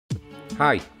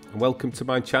Hi and welcome to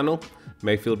my channel,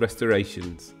 Mayfield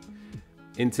Restorations.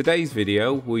 In today's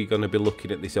video we're going to be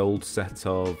looking at this old set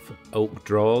of oak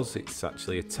drawers. It's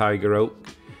actually a tiger oak.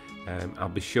 I'll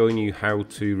be showing you how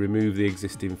to remove the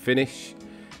existing finish,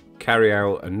 carry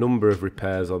out a number of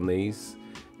repairs on these,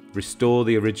 restore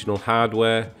the original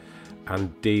hardware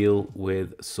and deal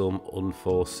with some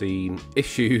unforeseen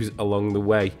issues along the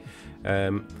way.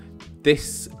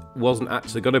 This wasn't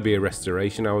actually going to be a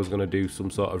restoration. I was going to do some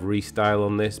sort of restyle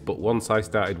on this, but once I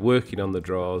started working on the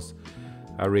drawers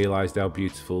I realised how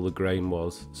beautiful the grain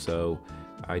was, so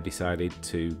I decided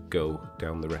to go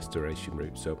down the restoration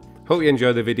route. So hope you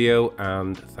enjoy the video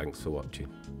and thanks for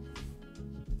watching.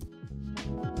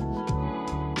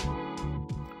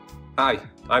 Hi,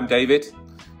 I'm David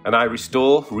and I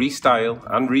restore, restyle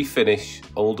and refinish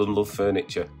old unloved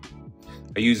furniture.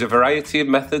 I use a variety of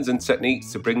methods and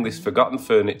techniques to bring this forgotten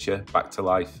furniture back to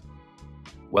life.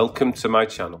 Welcome to my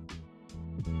channel.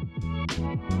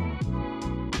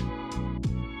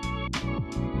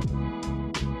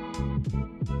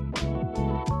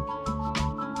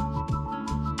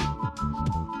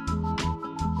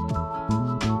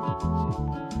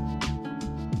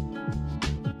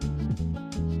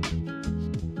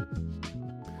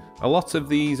 A lot of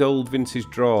these old vintage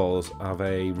drawers have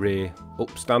a rear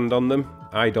upstand on them.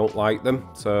 I don't like them,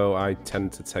 so I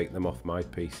tend to take them off my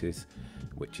pieces,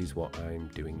 which is what I'm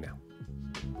doing now.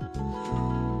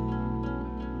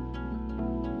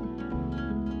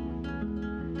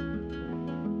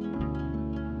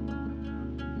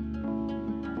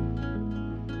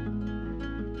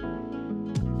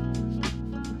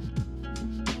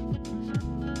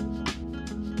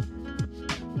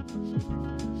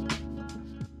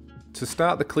 To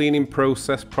start the cleaning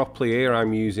process properly here,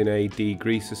 I'm using a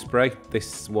degreaser spray.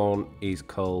 This one is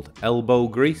called elbow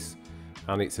grease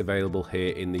and it's available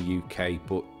here in the UK,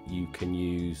 but you can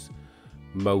use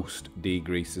most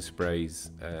degreaser sprays.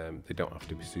 They don't have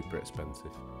to be super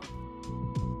expensive.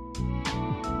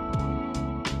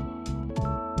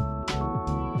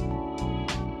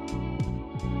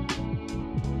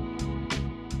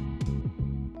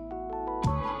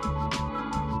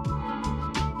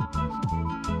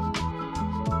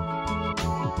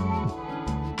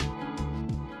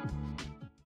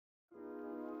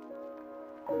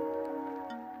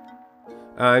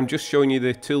 I'm just showing you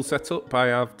the tool setup. I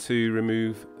have to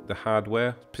remove the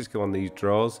hardware, particularly on these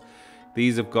drawers.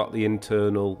 These have got the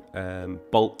internal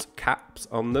bolt caps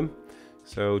on them.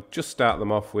 So just start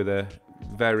them off with a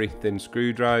very thin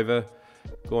screwdriver,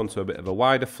 go on to a bit of a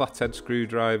wider flathead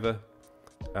screwdriver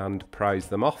and prise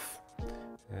them off.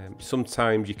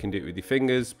 Sometimes you can do it with your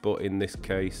fingers, but in this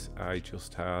case I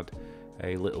just had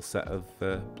a little set of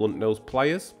blunt nose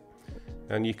pliers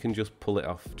and you can just pull it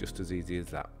off just as easy as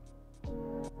that.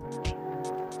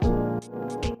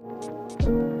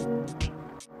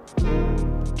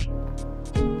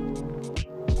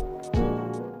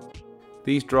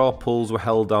 These drawer pulls were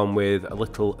held on with a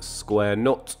little square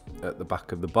nut at the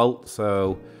back of the bolt,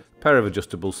 so a pair of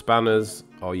adjustable spanners,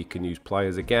 or you can use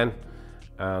pliers again,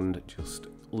 and just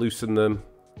loosen them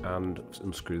and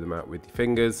unscrew them out with your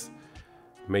fingers,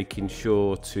 making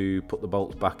sure to put the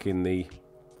bolts back in the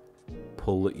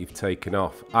pull that you've taken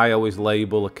off. I always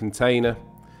label a container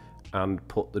and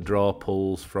put the drawer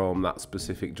pulls from that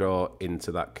specific drawer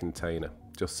into that container.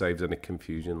 Just saves any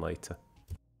confusion later.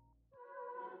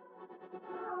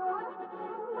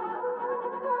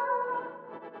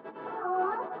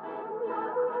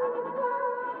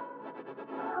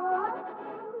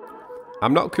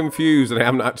 I'm not confused and I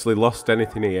haven't actually lost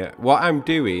anything here. What I'm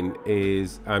doing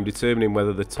is I'm determining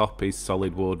whether the top is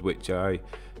solid wood, which I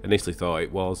initially thought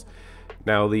it was.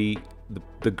 Now the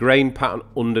grain pattern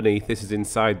underneath, this is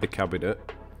inside the cabinet,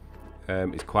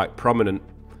 is quite prominent,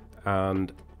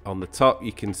 and on the top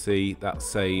you can see that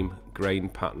same grain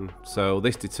pattern. So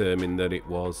this determined that it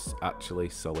was actually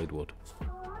solid wood.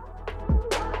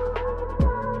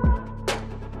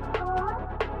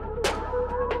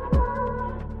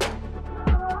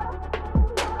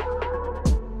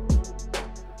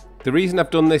 The reason I've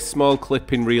done this small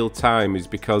clip in real time is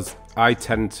because I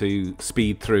tend to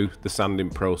speed through the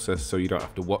sanding process so you don't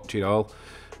have to watch it all.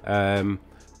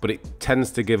 But it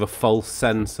tends to give a false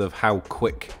sense of how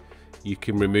quick you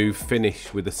can remove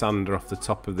finish with the sander off the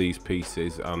top of these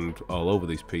pieces and all over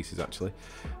these pieces actually.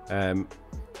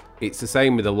 It's the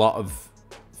same with a lot of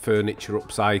furniture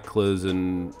upcyclers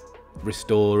and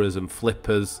restorers and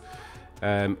flippers.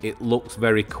 It looks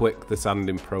very quick, the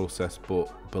sanding process,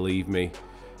 but believe me,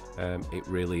 it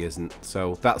really isn't.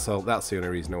 So that's the only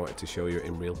reason I wanted to show you it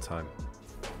in real time.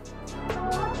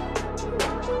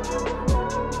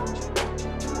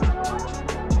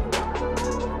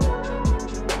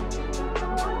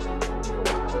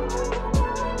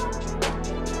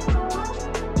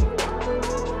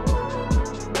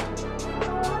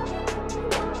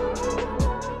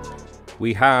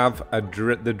 We have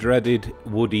the dreaded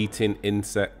wood-eating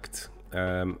insect,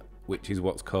 which is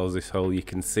what's caused this hole. You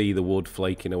can see the wood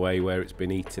flaking away where it's been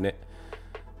eating it.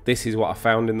 This is what I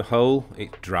found in the hole.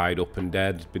 It's dried up and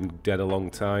dead. It's been dead a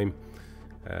long time.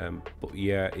 But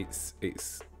yeah,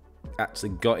 it's actually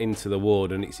got into the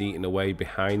wood and it's eaten away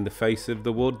behind the face of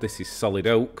the wood. This is solid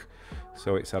oak,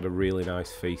 so it's had a really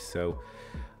nice feast. So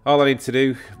all I need to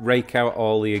do, rake out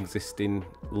all the existing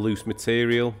loose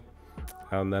material,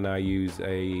 and then I use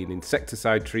an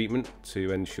insecticide treatment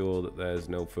to ensure that there's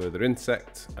no further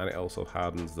insect, and it also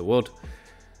hardens the wood,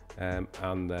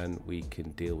 and then we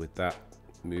can deal with that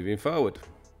moving forward.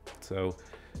 So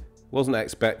wasn't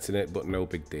expecting it, but no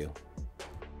big deal.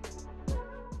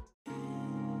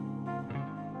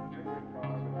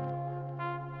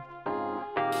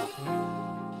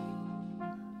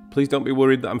 Please don't be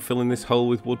worried that I'm filling this hole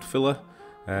with wood filler.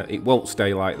 It won't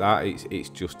stay like that. It's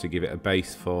just to give it a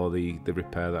base for the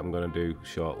repair that I'm going to do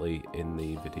shortly in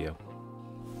the video.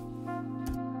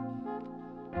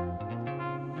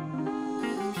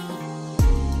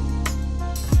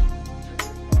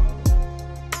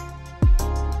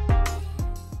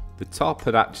 The top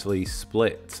had actually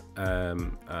split.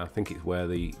 I think it's where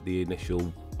the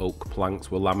initial oak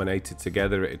planks were laminated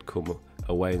together. It had come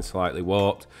away and slightly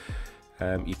warped.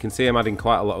 You can see I'm adding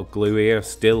quite a lot of glue here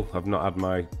still. I've not had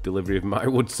my delivery of my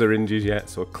wood syringes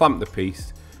yet, so I clamp the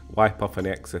piece, wipe off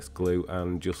any excess glue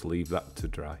and just leave that to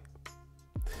dry.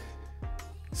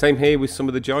 Same here with some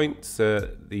of the joints.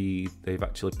 They've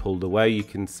actually pulled away. You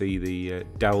can see the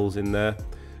dowels in there.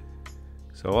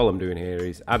 So all I'm doing here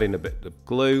is adding a bit of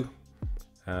glue,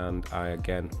 and I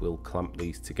again will clamp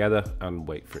these together and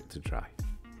wait for it to dry.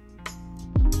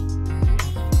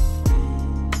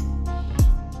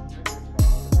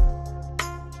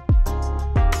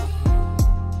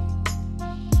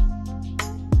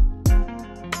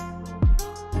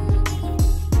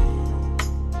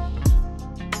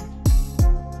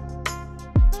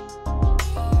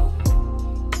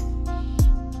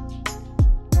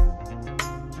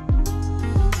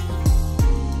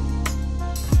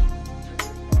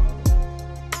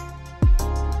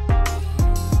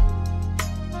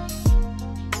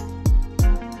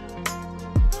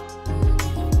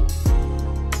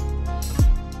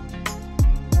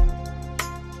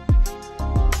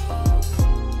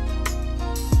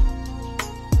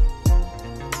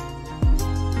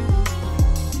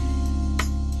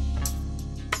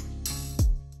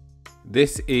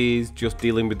 This is just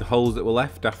dealing with the holes that were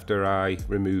left after I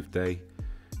removed the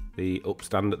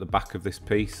upstand at the back of this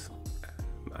piece.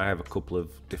 I have a couple of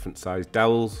different sized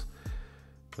dowels.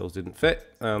 Those didn't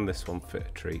fit, and this one fit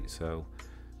a treat. So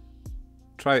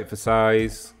try it for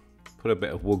size, put a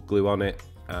bit of wood glue on it,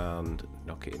 and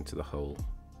knock it into the hole.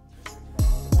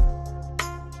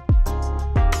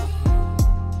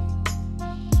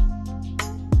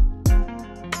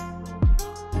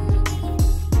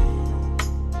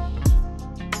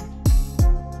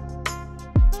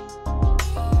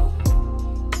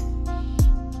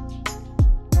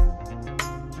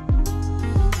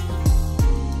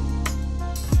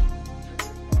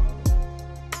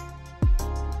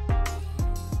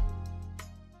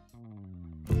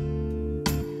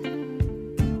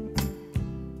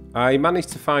 I managed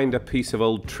to find a piece of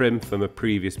old trim from a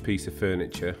previous piece of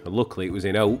furniture. Luckily it was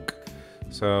in oak,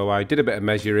 so I did a bit of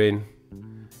measuring,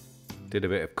 did a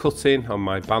bit of cutting on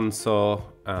my bandsaw,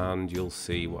 and you'll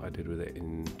see what I did with it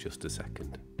in just a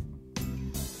second.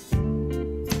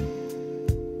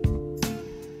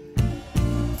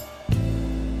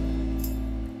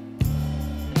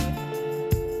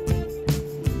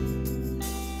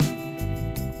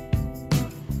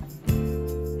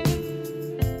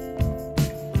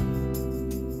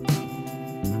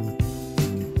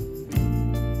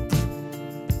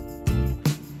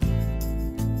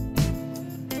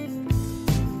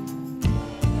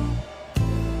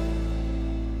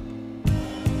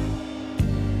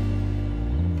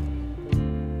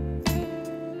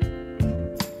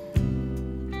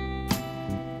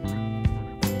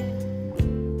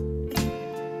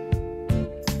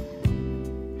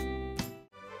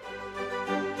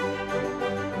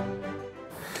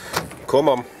 Come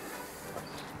on.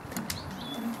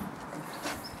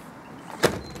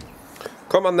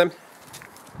 Come on then.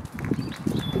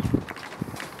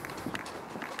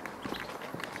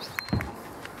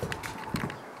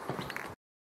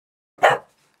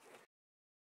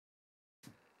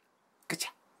 Gotcha.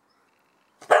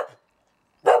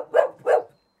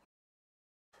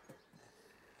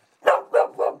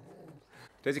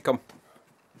 Daisy, come.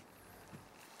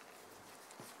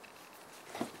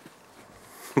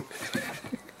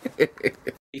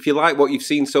 If you like what you've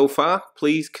seen so far,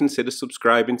 please consider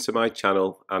subscribing to my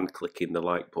channel and clicking the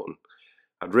like button.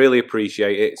 I'd really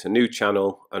appreciate it. It's a new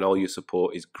channel and all your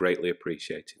support is greatly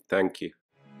appreciated. Thank you.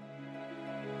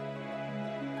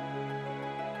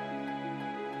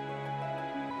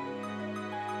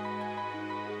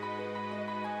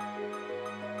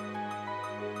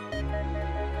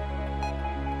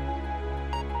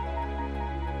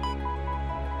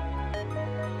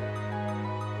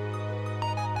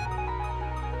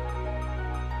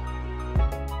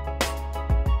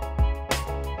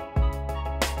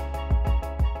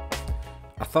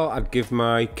 I thought I'd give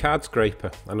my card scraper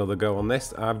another go on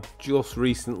this. I've just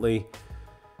recently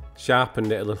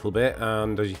sharpened it a little bit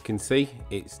and as you can see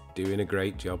it's doing a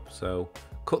great job. So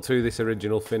cut through this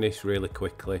original finish really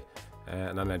quickly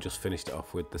and then I just finished it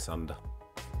off with the sander.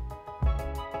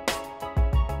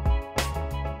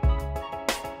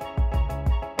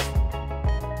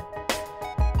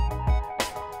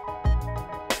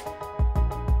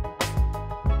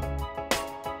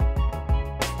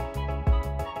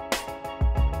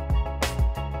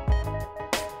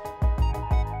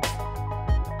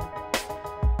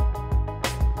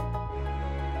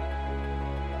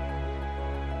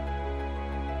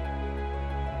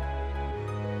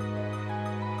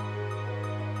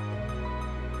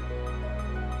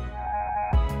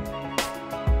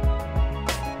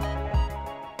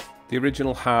 The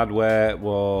original hardware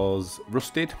was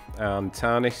rusted and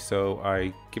tarnished, so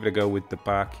I give it a go with the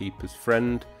Barkeeper's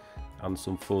Friend and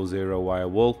some 4-0 wire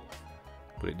wool,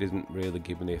 but it didn't really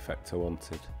give me the effect I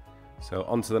wanted. So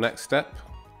on to the next step.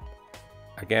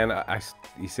 Again,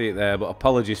 you see it there, but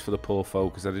apologies for the poor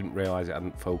focus. I didn't realise it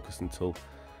hadn't focused until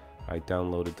I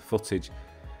downloaded the footage.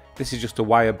 This is just a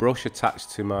wire brush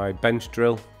attached to my bench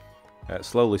drill,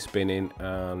 slowly spinning,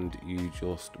 and you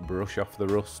just brush off the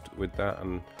rust with that.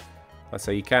 And I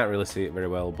say you can't really see it very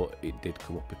well, but it did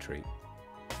come up a treat.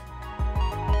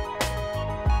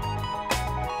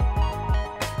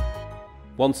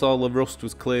 Once all the rust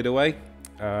was cleared away,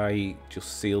 I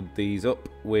just sealed these up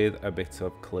with a bit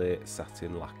of clear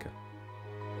satin lacquer.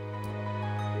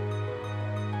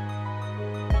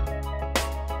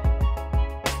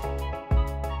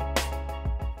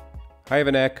 I have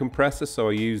an air compressor, so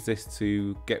I use this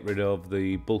to get rid of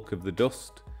the bulk of the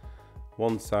dust.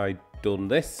 Once I'd done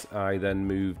this, I then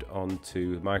moved on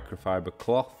to microfiber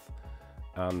cloth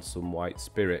and some white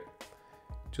spirit.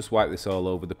 Just wipe this all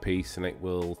over the piece and it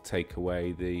will take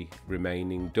away the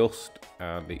remaining dust,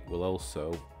 and it will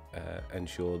also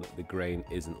ensure that the grain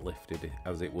isn't lifted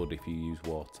as it would if you use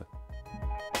water.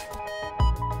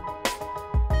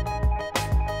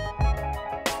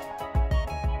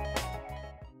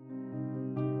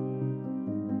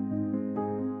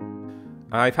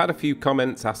 I've had a few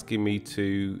comments asking me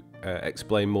to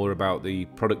explain more about the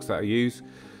products that I use.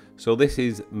 So this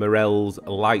is Morel's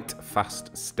Light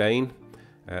Fast Stain.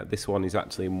 This one is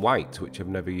actually in white, which I've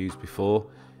never used before.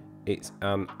 It's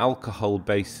an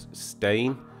alcohol-based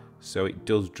stain, so it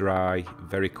does dry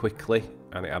very quickly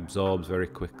and it absorbs very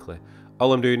quickly.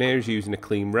 All I'm doing here is using a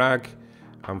clean rag.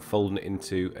 I'm folding it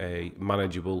into a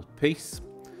manageable piece.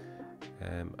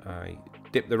 I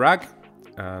dip the rag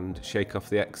and shake off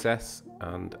the excess,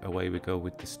 and away we go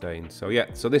with the stain. So yeah,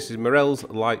 so this is Morel's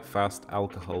Light Fast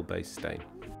alcohol based stain.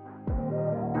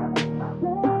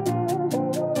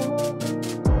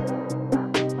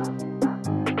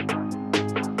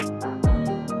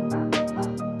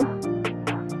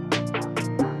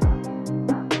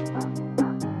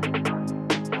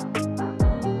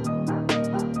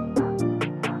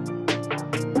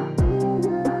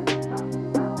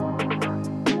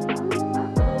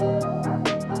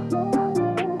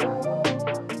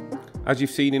 As you've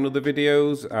seen in other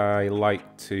videos, I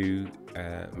like to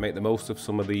make the most of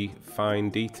some of the fine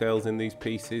details in these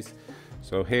pieces.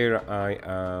 So here I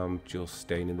am just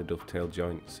staining the dovetail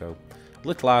joint. So a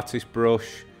little artist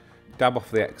brush, dab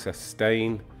off the excess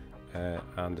stain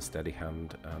and a steady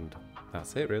hand, and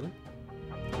that's it really.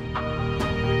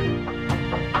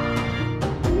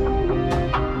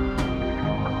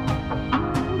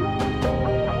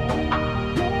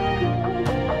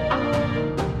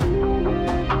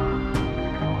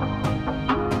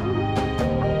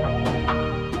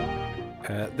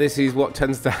 This is what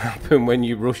tends to happen when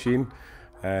you're rushing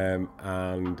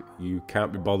and you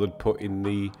can't be bothered putting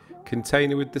the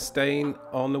container with the stain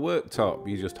on the worktop.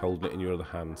 You're just holding it in your other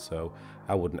hand, so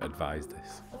I wouldn't advise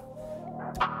this.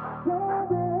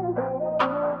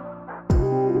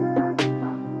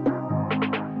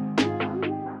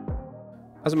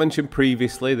 As I mentioned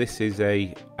previously, this is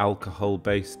a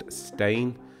alcohol-based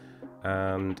stain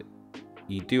and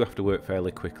you do have to work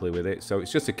fairly quickly with it, so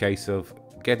it's just a case of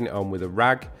getting it on with a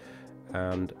rag,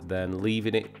 and then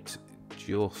leaving it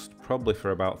just probably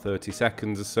for about 30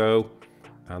 seconds or so,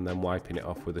 and then wiping it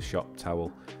off with a shop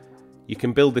towel. You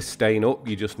can build this stain up,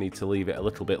 you just need to leave it a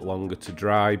little bit longer to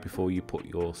dry before you put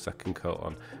your second coat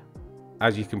on.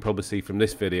 As you can probably see from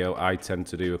this video, I tend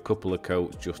to do a couple of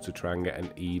coats just to try and get an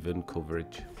even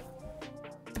coverage.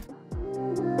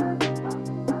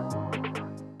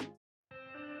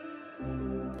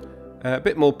 A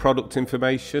bit more product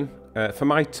information. For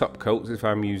my top coats, if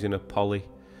I'm using a poly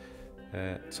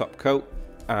top coat,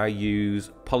 I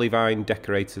use Polyvine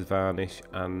Decorator's Varnish,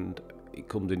 and it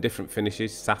comes in different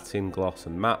finishes: satin, gloss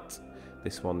and matte.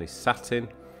 This one is satin,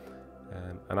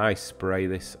 and I spray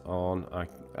this on.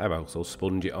 I also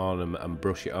sponge it on and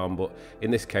brush it on, but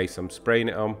in this case I'm spraying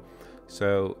it on.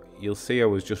 So you'll see I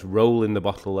was just rolling the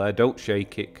bottle there. Don't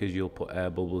shake it because you'll put air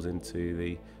bubbles into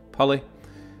the poly.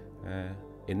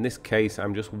 In this case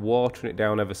I'm just watering it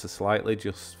down ever so slightly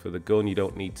just for the gun. You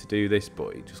don't need to do this,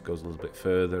 but it just goes a little bit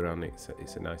further and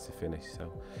it's a nicer finish.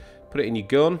 So put it in your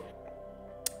gun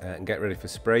and get ready for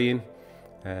spraying.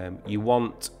 You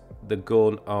want the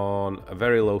gun on a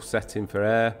very low setting for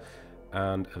air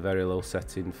and a very low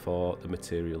setting for the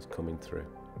materials coming through.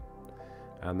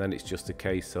 And then it's just a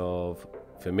case of,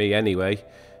 for me anyway,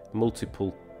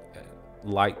 multiple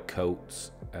light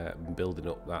coats, building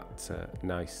up that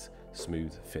nice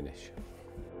smooth finish.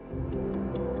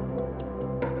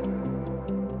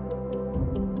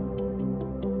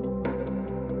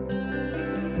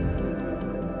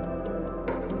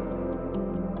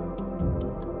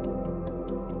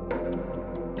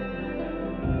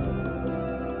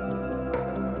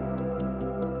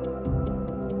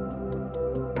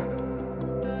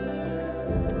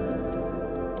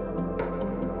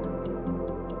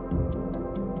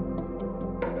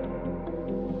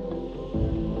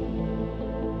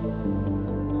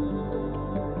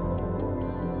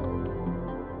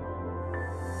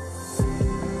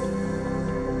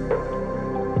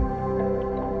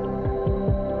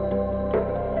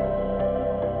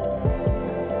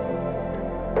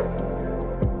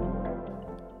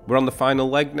 We're on the final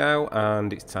leg now,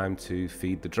 and it's time to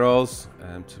feed the drawers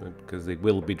because they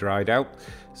will be dried out.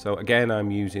 So again, I'm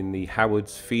using the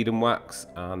Howard's Feed and Wax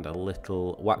and a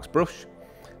little wax brush.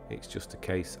 It's just a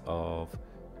case of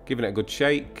giving it a good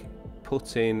shake,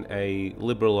 putting a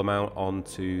liberal amount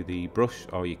onto the brush,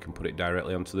 or you can put it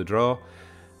directly onto the drawer,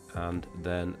 and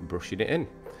then brushing it in.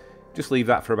 Just leave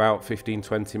that for about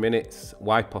 15-20 minutes,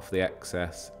 wipe off the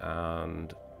excess,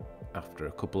 and after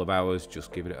a couple of hours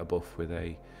just give it a buff with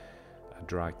a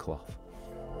dry cloth.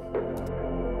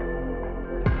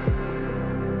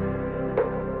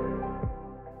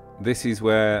 This is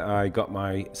where I got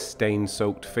my stain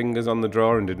soaked fingers on the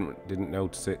drawer and didn't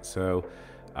notice it, so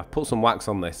I put some wax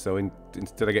on this. So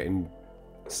instead of getting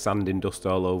sanding dust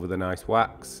all over the nice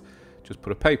wax, just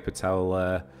put a paper towel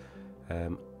there,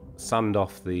 sand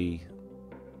off the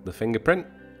fingerprint,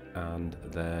 and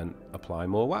then apply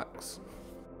more wax.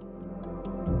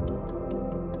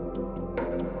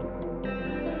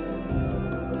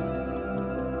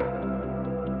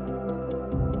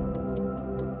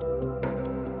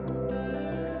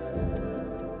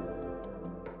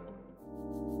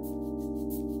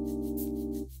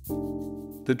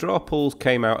 The drawer pulls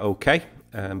came out okay,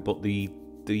 but the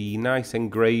nice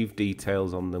engraved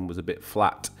details on them was a bit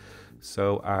flat,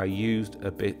 so I used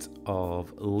a bit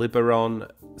of Liberon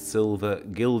Silver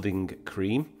Gilding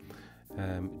Cream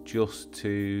just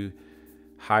to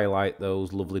highlight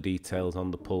those lovely details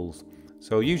on the pulls.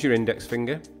 So use your index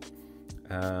finger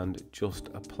and just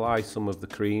apply some of the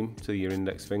cream to your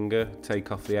index finger,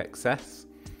 take off the excess,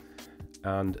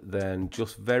 and then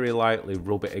just very lightly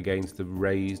rub it against the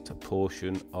raised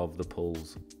portion of the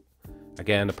pulls.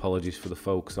 Again, apologies for the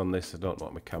focus on this, I don't know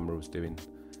what my camera was doing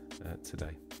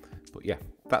today. But yeah,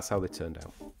 that's how they turned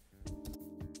out.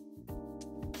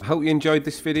 I hope you enjoyed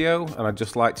this video, and I'd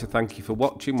just like to thank you for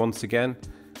watching once again,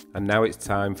 and now it's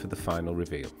time for the final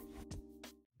reveal.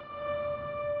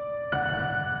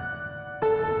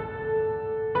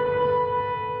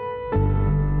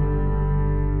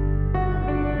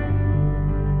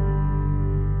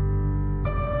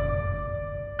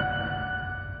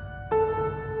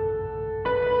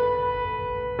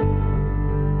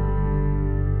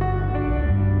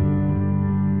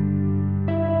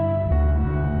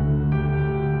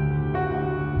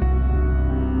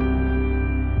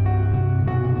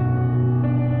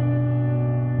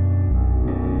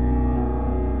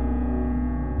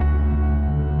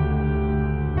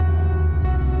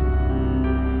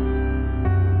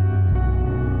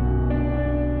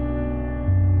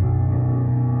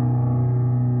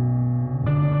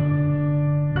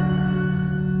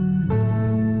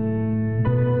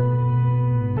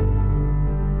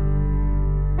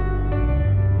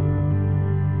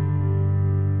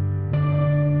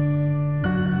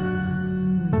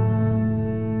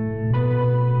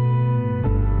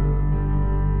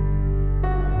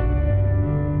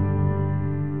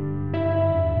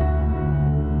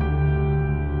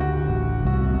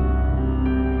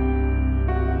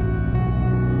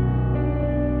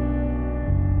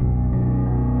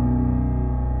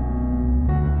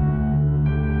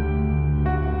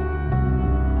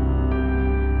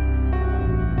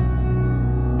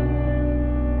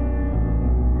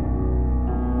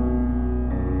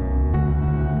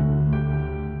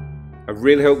 I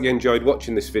really hope you enjoyed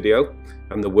watching this video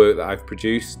and the work that I've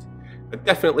produced. I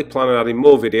definitely plan on adding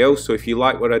more videos, so if you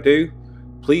like what I do,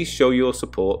 please show your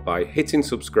support by hitting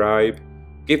subscribe,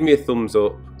 give me a thumbs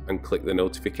up and click the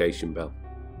notification bell.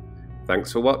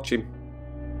 Thanks for watching.